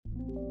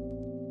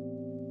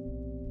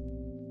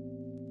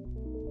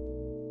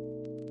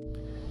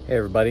Hey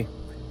everybody,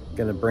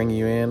 gonna bring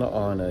you in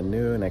on a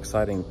new and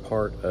exciting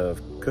part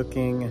of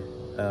cooking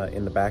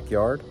in the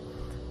backyard,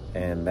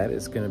 and that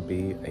is gonna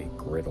be a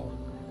griddle.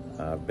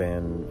 I've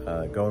been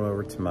going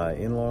over to my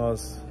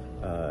in-laws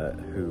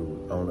who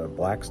own a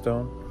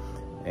Blackstone,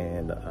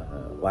 and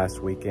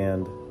last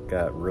weekend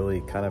got really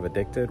kind of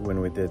addicted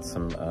when we did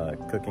some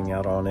cooking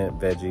out on it,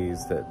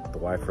 veggies that the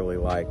wife really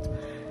liked,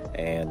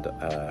 and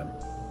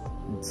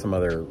some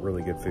other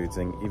really good foods,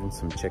 and even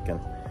some chicken.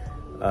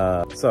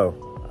 So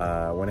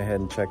I went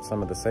ahead and checked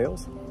some of the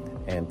sales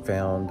and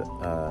found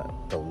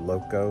the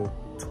LoCo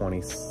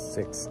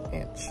 26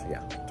 inch. Yeah,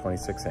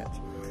 26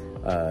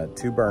 inch.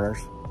 2 burners,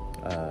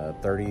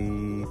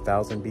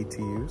 30,000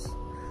 BTUs,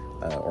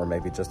 or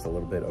maybe just a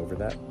little bit over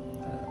that.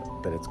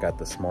 But it's got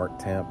the smart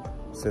temp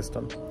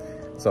system.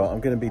 So I'm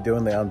gonna be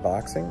doing the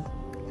unboxing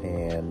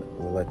and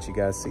we'll let you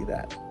guys see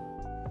that.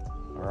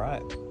 All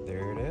right,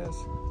 there it is.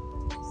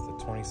 It's the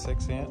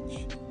 26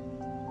 inch.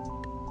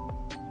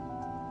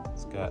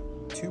 It's got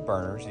 2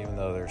 burners, even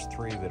though there's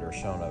 3 that are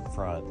shown up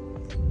front.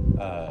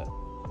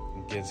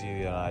 It gives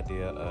you an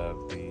idea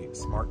of the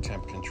smart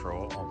temp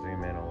control. I'll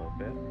zoom in a little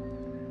bit.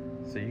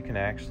 So you can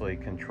actually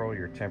control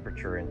your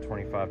temperature in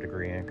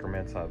 25-degree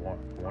increments. I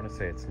want to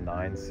say it's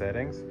 9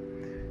 settings.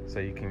 So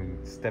you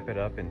can step it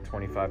up in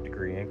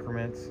 25-degree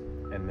increments.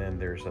 And then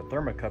there's a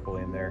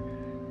thermocouple in there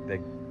that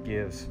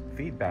gives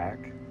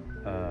feedback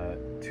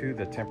to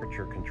the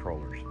temperature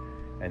controllers.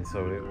 And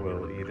so it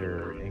will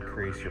either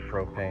increase your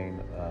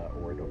propane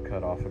or it'll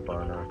cut off a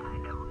burner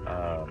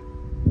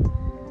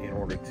in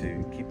order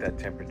to keep that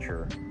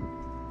temperature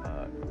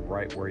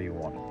right where you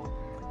want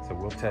it. So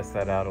we'll test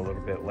that out a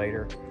little bit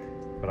later,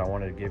 but I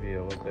wanted to give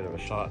you a little bit of a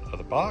shot of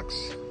the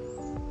box.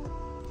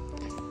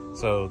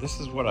 So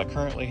this is what I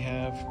currently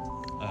have,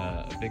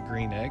 a big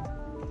green egg.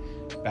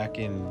 Back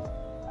in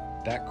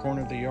that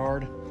corner of the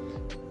yard,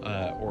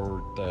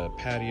 or the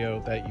patio,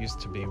 that used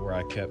to be where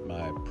I kept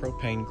my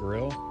propane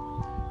grill.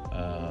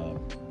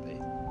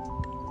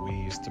 We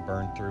used to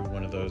burn through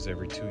one of those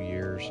every 2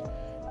 years.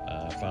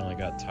 Finally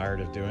got tired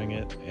of doing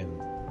it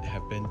and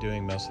have been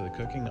doing most of the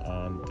cooking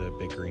on the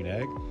big green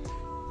egg.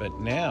 But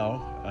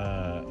now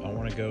I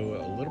want to go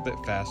a little bit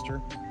faster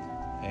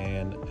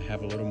and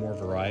have a little more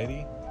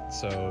variety.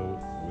 So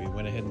we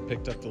went ahead and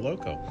picked up the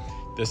LoCo.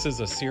 This is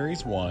a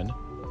Series 1.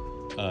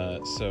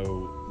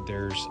 So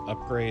there's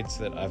upgrades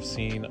that I've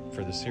seen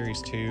for the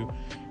Series 2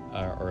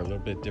 are a little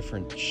bit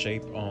different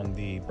shape on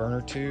the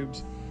burner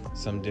tubes,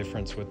 some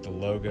difference with the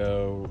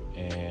logo,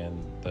 and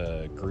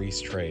the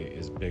grease tray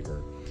is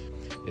bigger.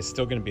 It's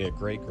still going to be a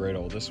great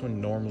griddle. This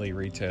one normally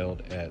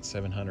retailed at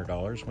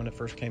 $700 when it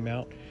first came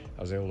out.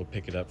 I was able to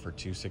pick it up for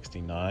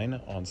 $269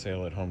 on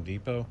sale at Home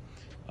Depot,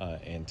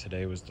 and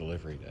today was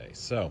delivery day.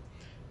 So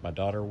my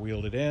daughter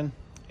wheeled it in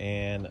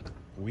and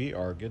we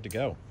are good to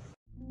go.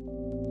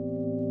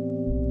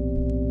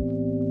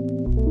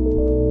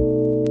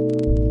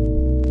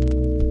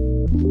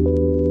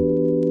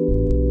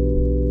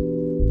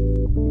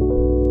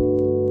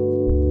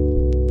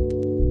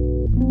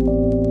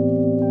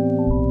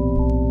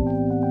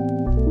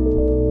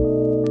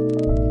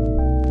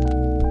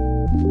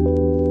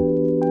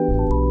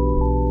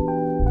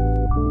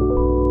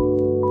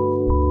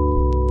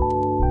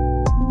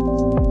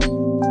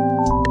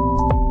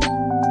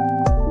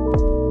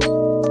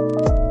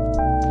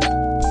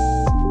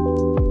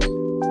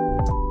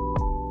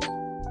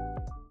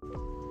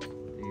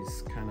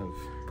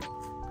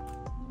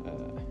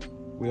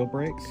 Wheel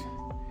brakes.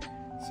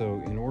 So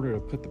in order to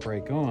put the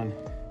brake on,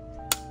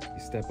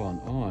 you step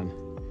on,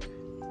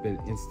 but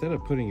instead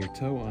of putting your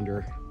toe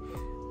under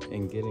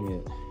and getting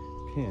it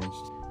pinched,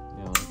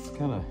 you know, it's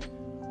kind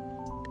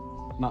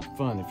of not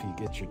fun if you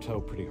get your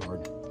toe pretty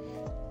hard.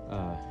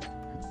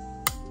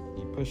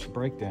 You push the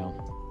brake down,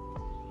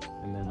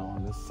 and then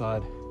on this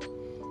side,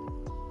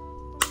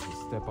 you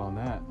step on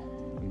that,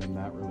 and then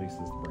that releases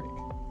the brake.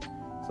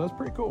 So that's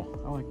pretty cool.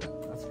 I like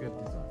that. That's a good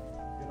design.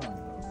 Good on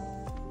you.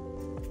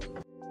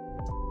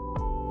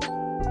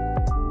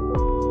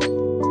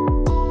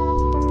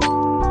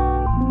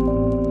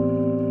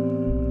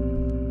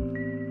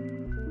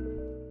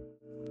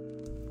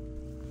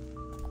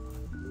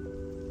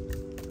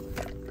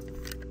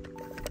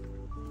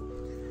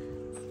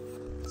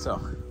 So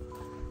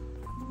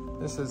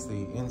this is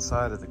the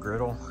inside of the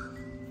griddle.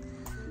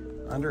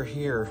 Under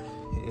here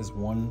is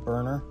one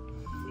burner,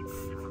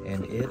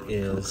 and it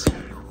is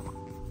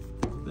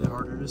a bit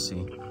harder to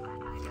see.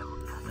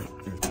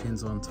 There's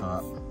pins on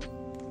top.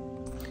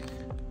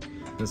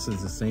 This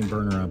is the same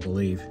burner, I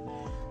believe,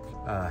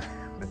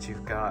 but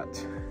you've got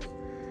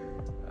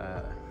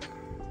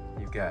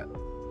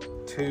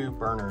 2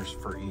 burners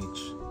for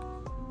each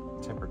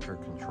temperature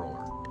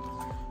controller.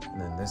 And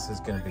then this is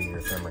going to be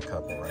your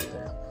thermocouple right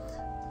there.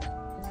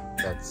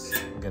 That's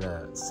going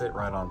to sit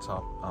right on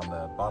top, on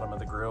the bottom of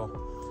the griddle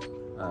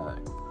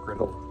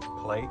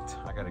plate.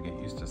 I got to get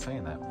used to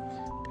saying that.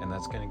 And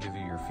that's going to give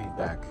you your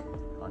feedback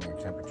on your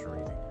temperature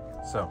reading.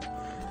 So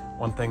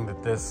one thing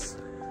that this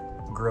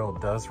grill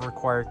does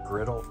require,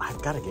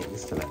 I've got to get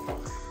used to that.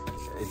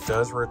 it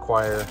does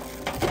require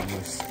the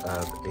use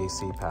of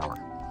AC power.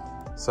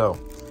 So,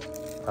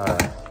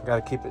 got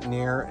to keep it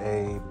near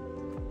a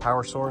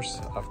power source.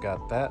 I've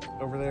got that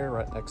over there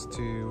right next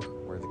to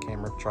where the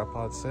camera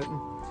tripod's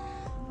sitting.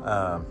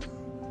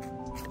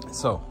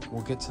 So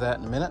we'll get to that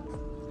in a minute,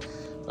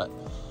 but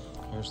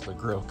here's the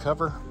grill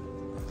cover.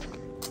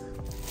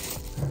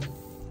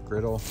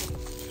 Griddle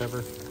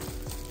cover.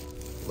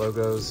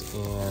 Logos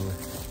in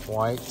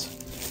white,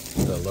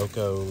 the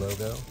LoCo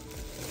logo.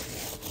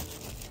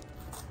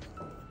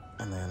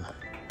 And then,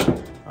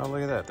 oh,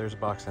 look at that, there's a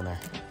box in there.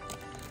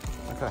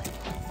 Okay.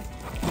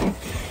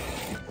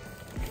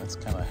 That's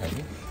kind of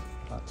heavy.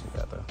 Not too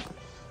bad though.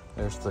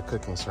 There's the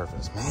cooking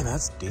surface. Man,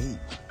 that's deep.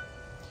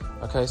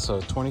 Okay, so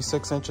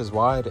 26 inches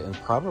wide and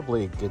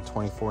probably a good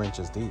 24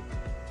 inches deep.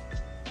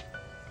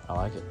 I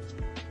like it.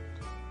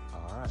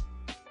 All right.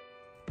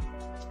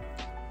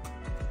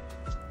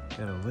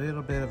 Got a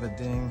little bit of a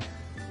ding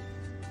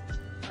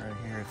right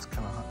here. It's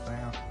kind of hot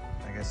down.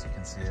 I guess you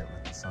can see it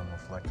with the sun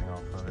reflecting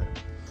off of it.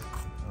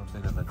 A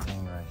little bit of a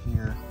ding right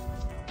here.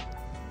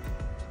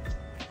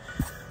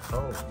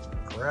 Oh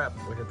crap,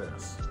 look at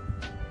this.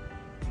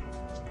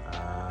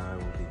 I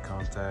will be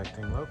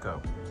contacting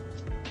LoCo.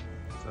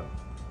 So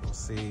we'll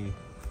see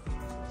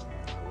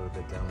a little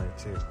bit down there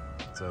too.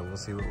 So we'll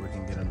see what we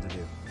can get them to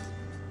do.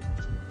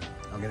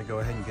 I'm gonna go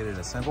ahead and get it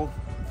assembled,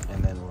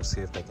 and then we'll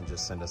see if they can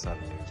just send us out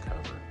a new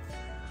cover.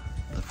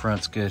 The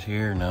front's good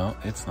here. No,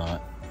 it's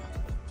not.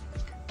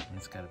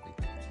 It's gotta be.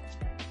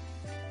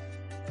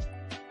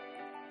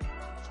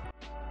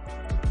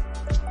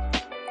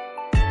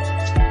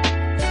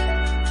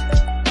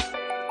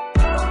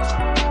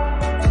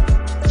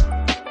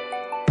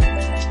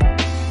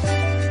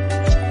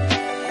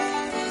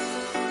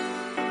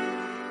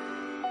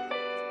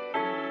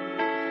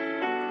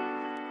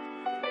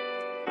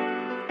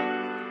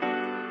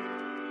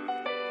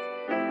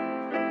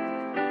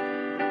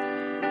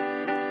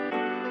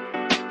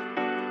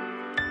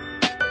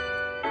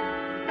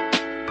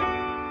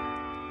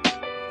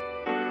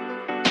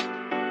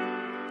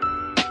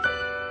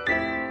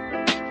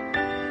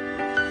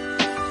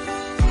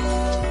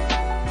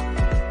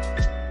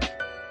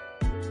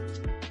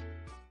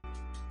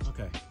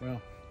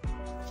 Well,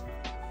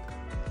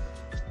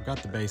 I've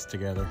got the base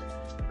together.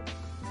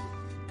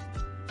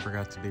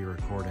 Forgot to be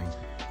recording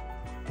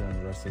during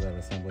the rest of that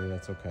assembly.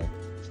 That's okay.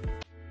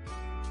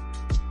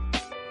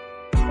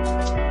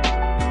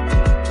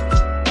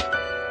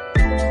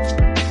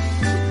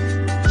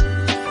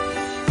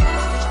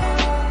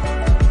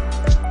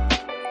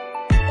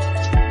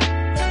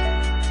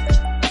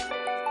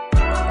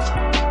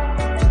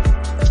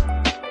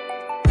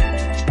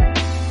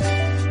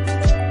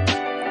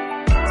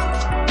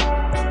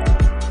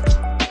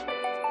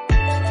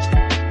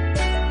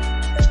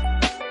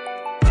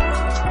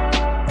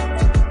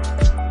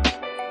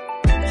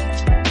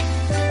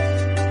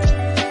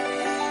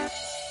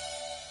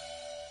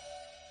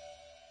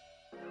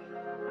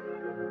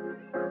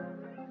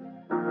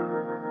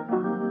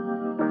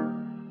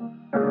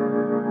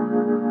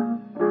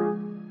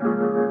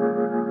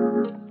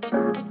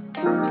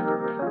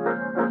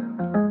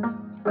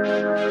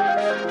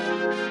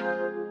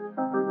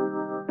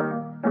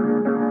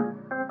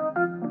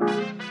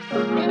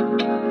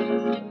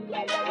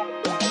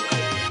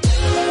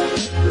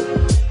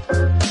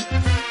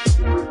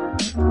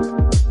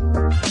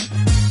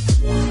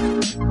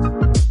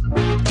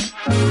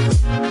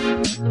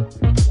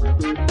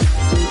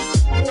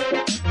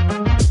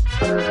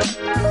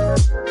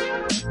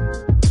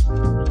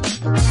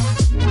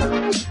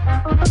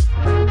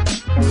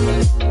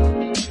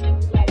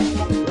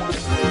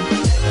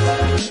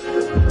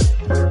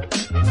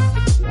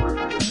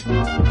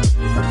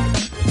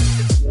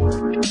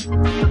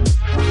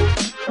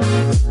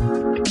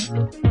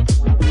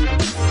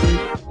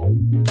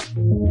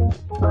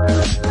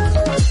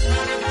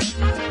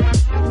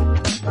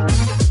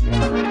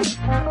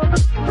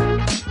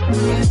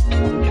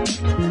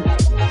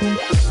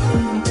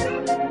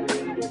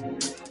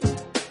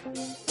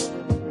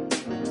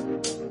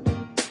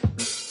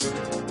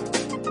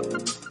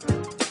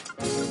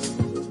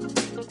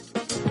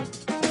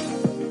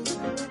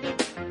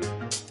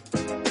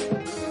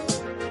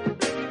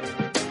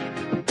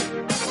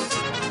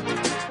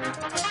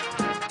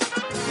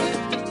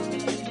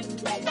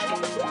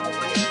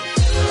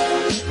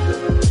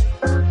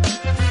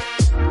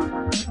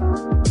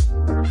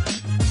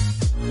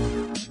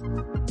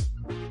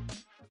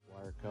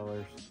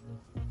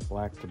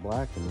 Black to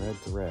black and red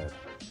to red,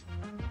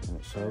 and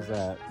it shows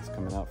that it's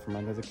coming out from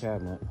under the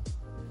cabinet.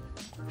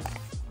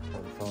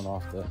 Pull the phone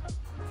off the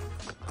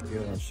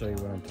deal and show you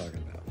what I'm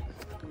talking about.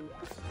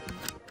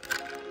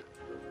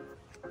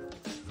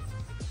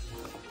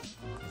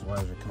 These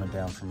wires are coming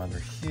down from under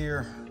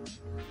here,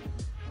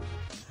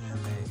 and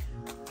they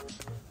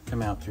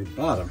come out through the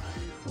bottom.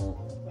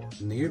 Well,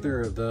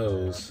 neither of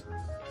those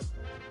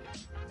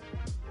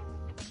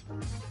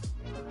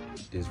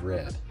is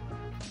red.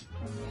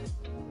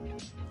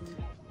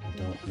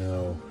 Don't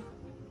know.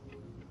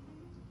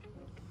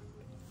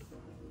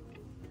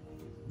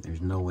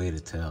 There's no way to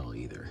tell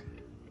either.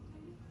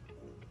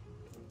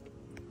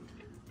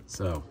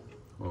 So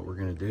what we're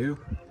gonna do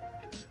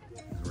is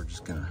we're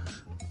just gonna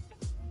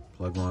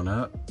plug one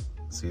up,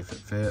 see if it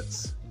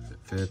fits. If it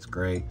fits,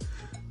 great.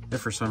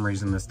 If for some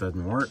reason this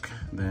doesn't work,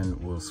 then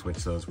we'll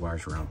switch those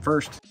wires around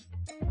first.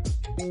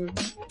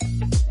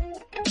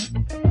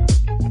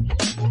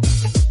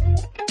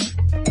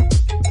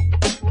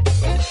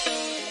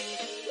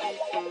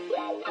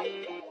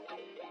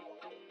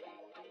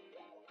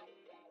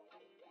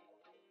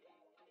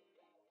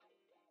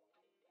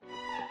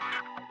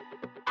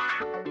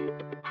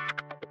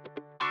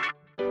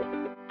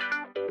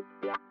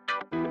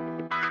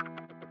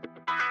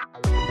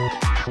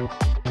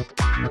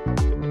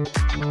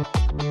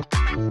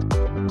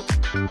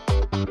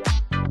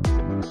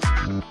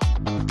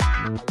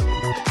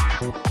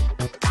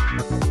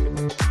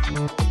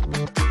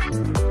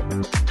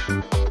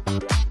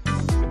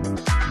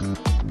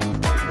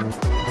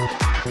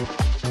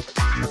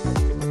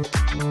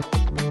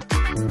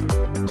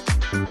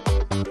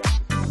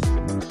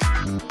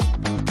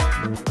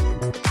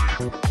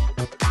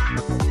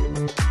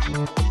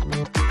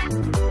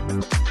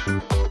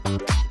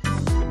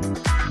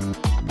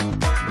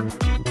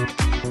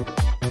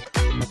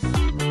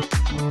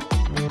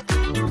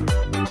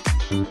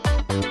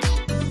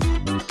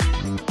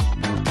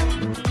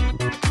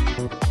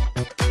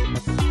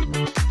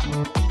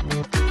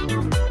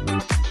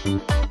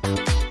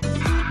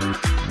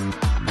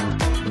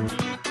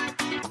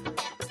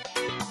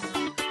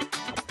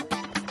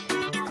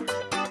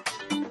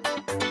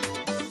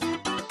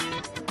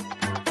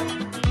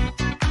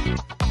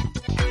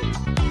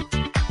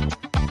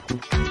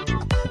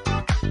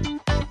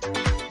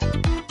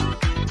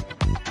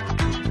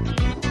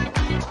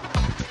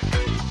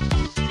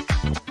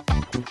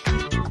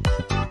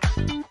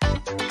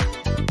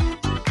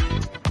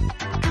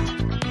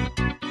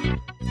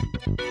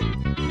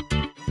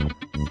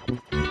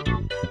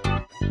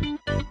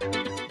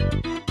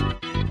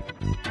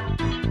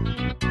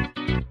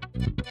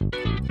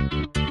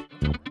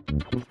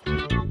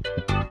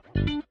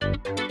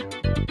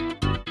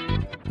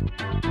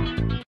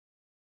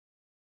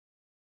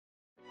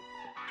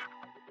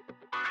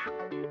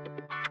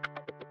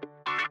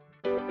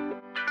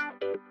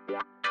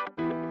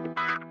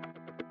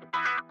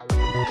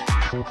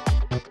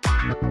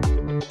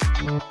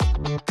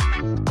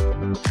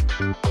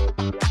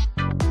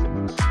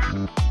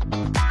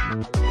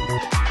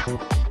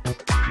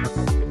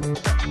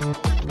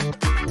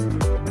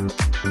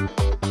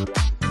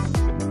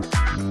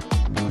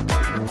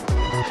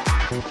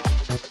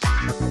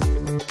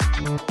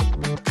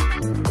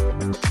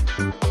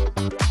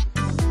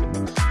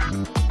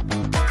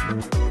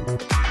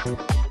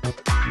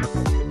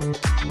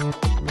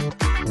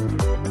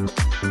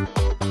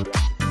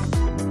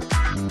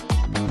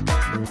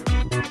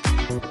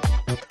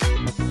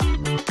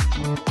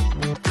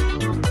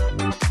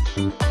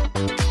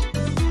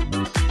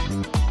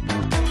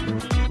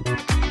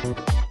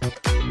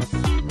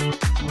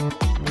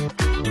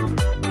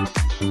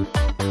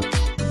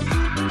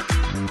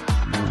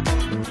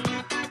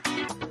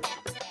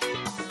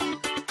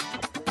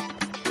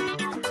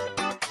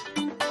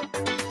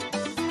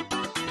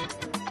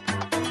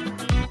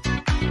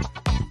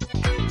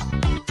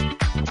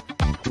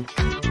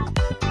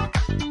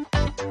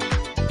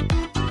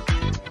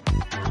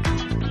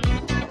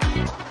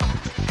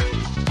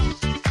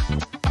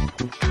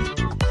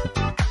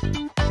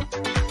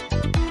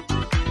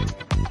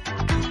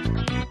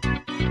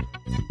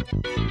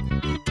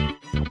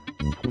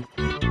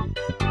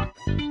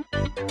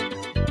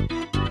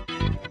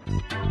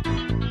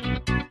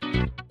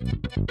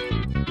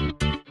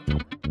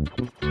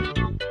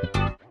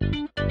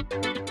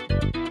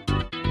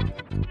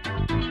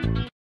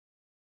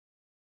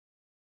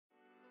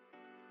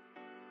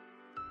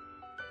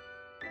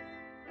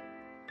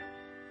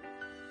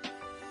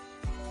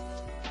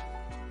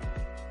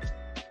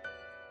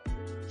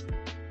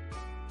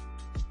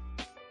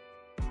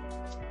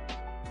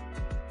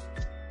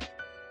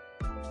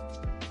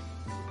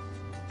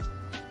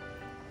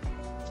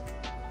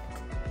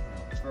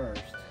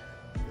 First,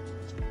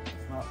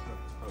 let's not put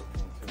the poke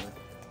into it.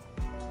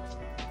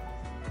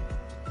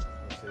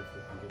 Let's see if we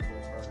can get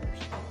those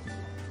burners.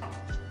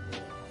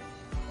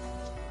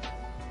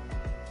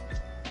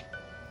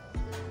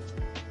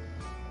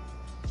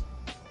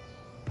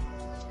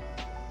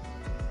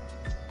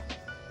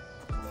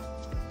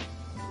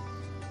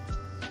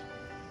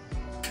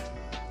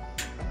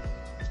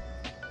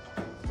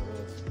 So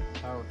those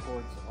power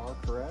cords are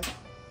correct.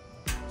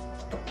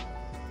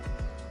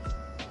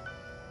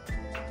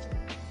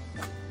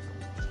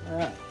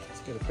 Alright,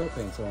 let's get a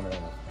propane cylinder on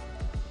it.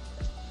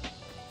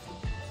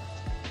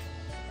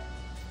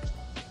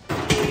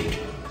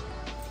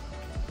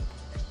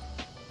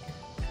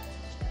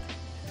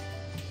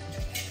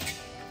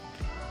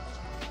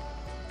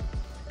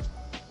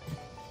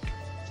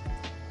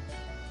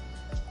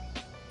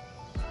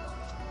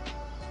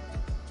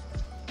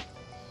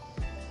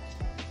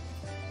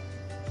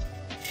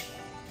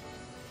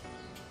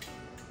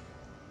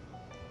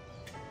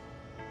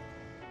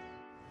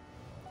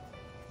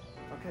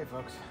 Okay,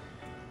 folks.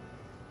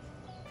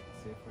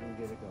 see if we can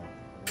get it going.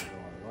 We're gonna go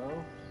on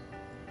low.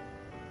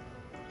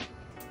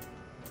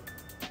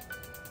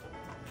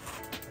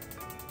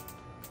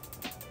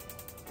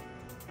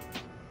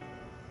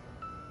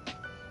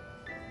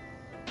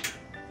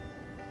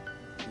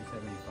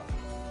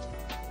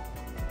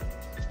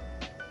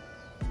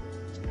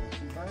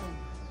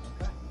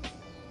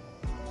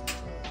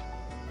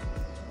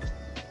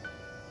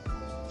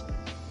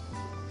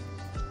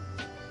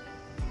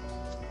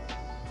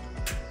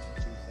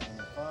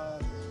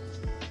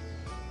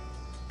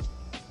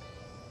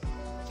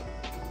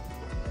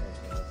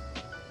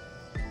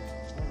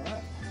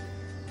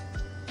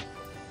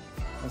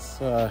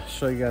 Let's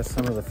show you guys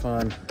some of the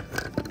fun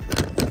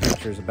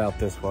features about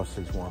this while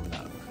she's warming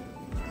up.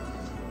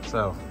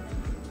 So,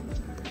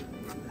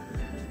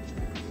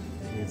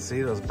 you can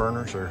see those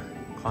burners are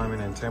climbing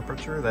in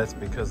temperature. That's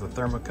because the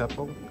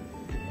thermocouple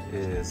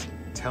is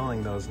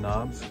telling those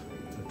knobs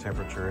the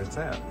temperature it's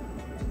at.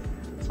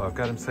 So I've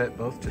got them set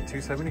both to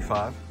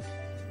 275.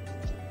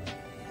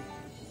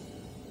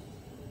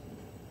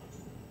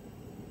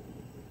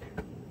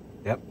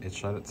 Yep, it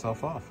shut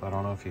itself off. I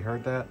don't know if you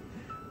heard that.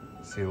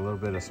 See a little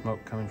bit of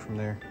smoke coming from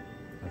there.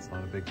 That's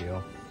not a big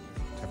deal.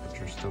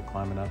 Temperature's still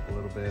climbing up a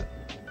little bit.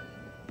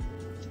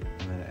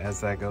 And then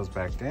as that goes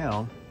back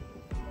down,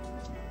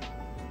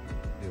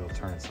 it'll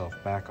turn itself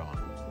back on.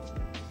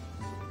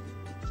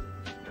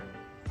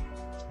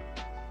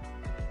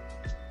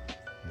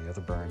 And the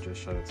other burn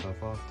just shut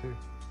itself off too.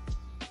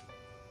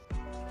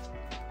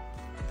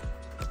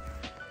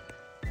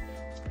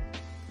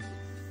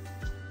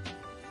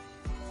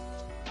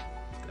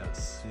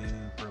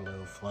 Super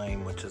low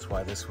flame, which is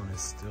why this one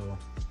is still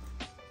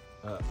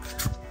up.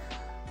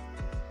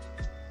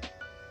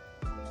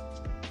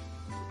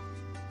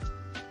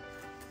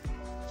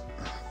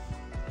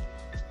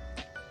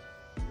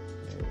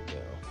 There we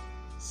go.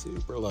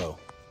 Super low.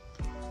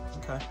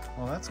 Okay,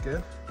 well that's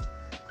good.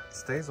 It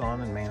stays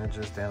on and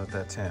manages down at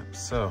that temp.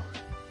 So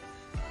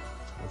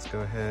let's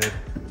go ahead.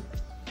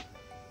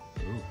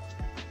 Ooh,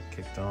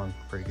 kicked on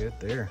pretty good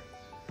there.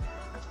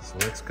 So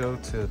let's go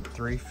to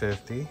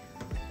 350.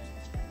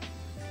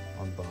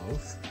 On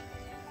both.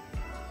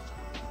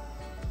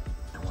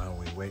 And while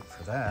we wait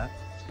for that,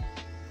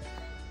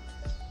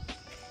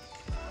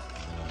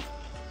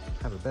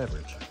 have a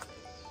beverage.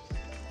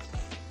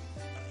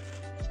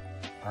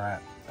 All right,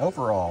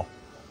 overall,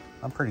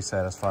 I'm pretty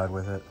satisfied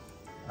with it.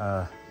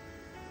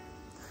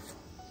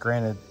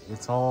 Granted,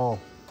 it's all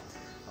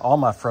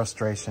my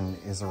frustration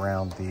is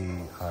around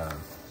the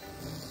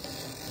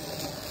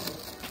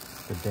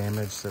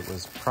damage that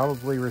was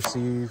probably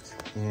received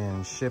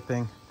in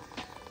shipping.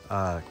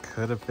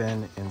 Could have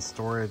been in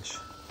storage,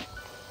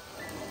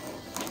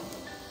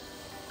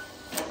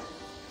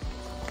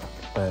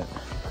 but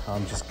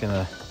I'm just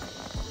gonna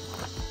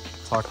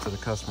talk to the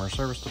customer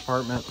service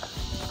department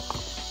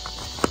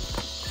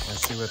and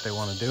see what they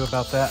want to do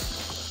about that.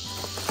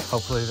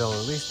 Hopefully they'll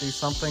at least do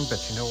something,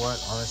 but you know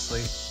what, honestly,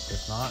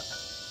 if not,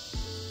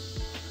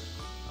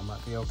 I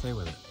might be okay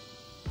with it.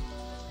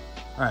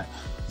 All right,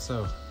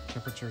 so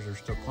temperatures are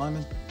still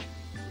climbing.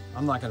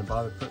 I'm not going to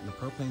bother putting the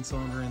propane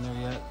cylinder in there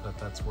yet, but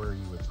that's where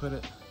you would put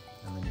it,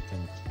 and then you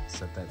can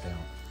set that down.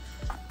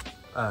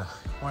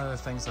 One of the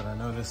things that I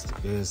noticed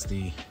is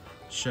the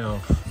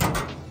shelf,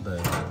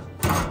 the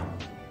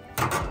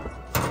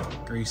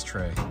grease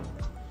tray,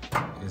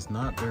 is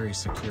not very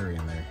secure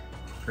in there.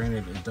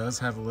 Granted, it does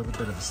have a little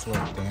bit of a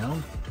slope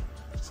down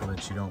so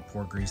that you don't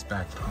pour grease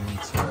back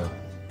into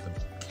the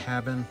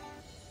cabinet,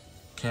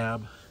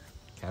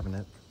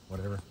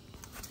 whatever.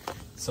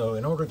 So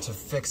in order to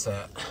fix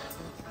that,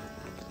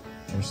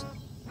 there's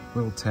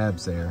little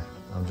tabs there.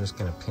 I'm just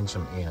gonna pinch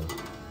them in,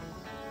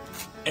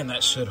 and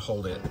that should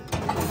hold it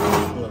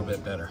a little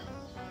bit better.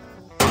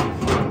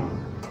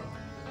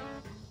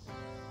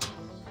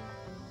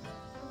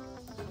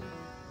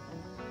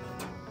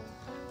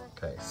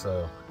 Okay,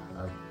 so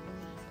I've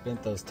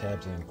bent those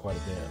tabs in quite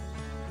a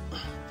bit.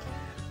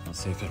 Let's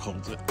see if it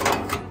holds it.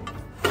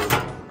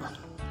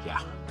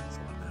 Yeah, it's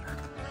a lot better.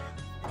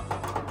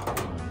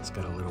 It's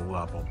got a little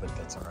wobble, but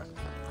that's all right.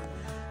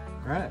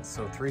 All right,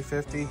 so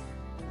 350,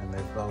 and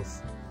they've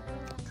both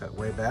cut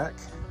way back.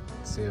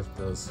 See if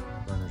those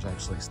burners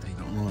actually stayed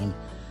on.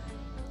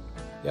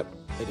 Yep,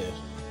 they did.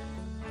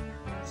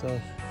 So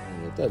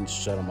it doesn't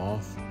shut them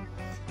off.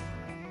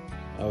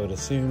 I would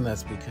assume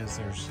that's because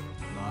there's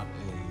not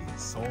a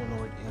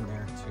solenoid in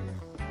there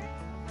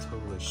to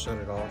totally shut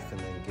it off and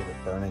then get it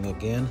burning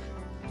again.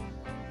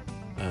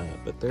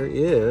 But there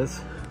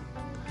is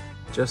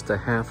just a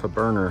half a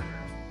burner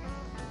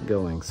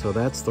going. So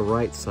that's the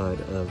right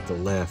side of the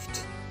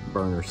left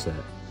burner set.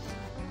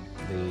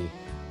 The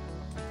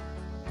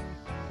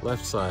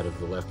left side of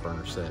the left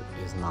burner set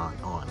is not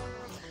on.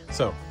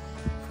 So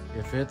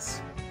if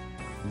it's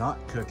not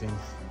cooking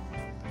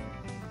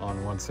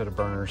on one set of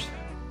burners,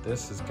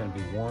 this is going to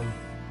be warm,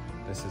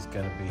 this is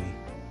going to be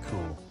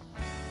cool.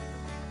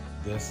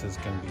 This is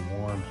going to be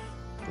warm,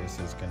 this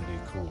is going to be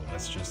cool.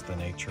 That's just the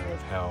nature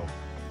of how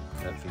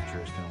that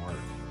feature is going to work.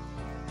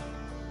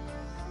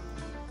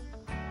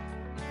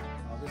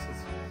 This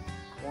is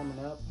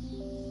warming up.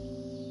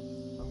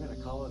 I'm going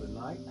to call it a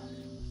night,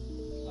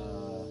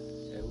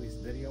 at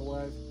least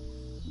video-wise.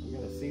 I'm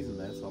going to season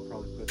this. I'll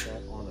probably put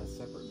that on a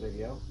separate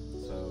video,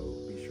 so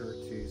be sure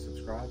to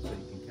subscribe so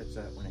you can catch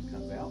that when it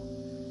comes out.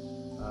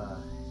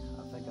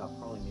 I think I'll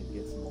probably need to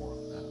get some more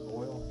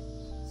oil,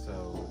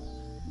 so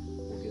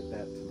we'll get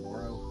that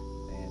tomorrow,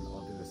 and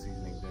I'll do a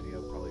seasoning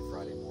video probably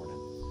Friday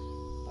morning.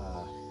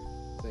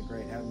 It's been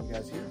great having you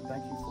guys here.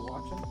 Thank you for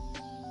watching.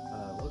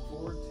 Look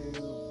forward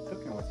to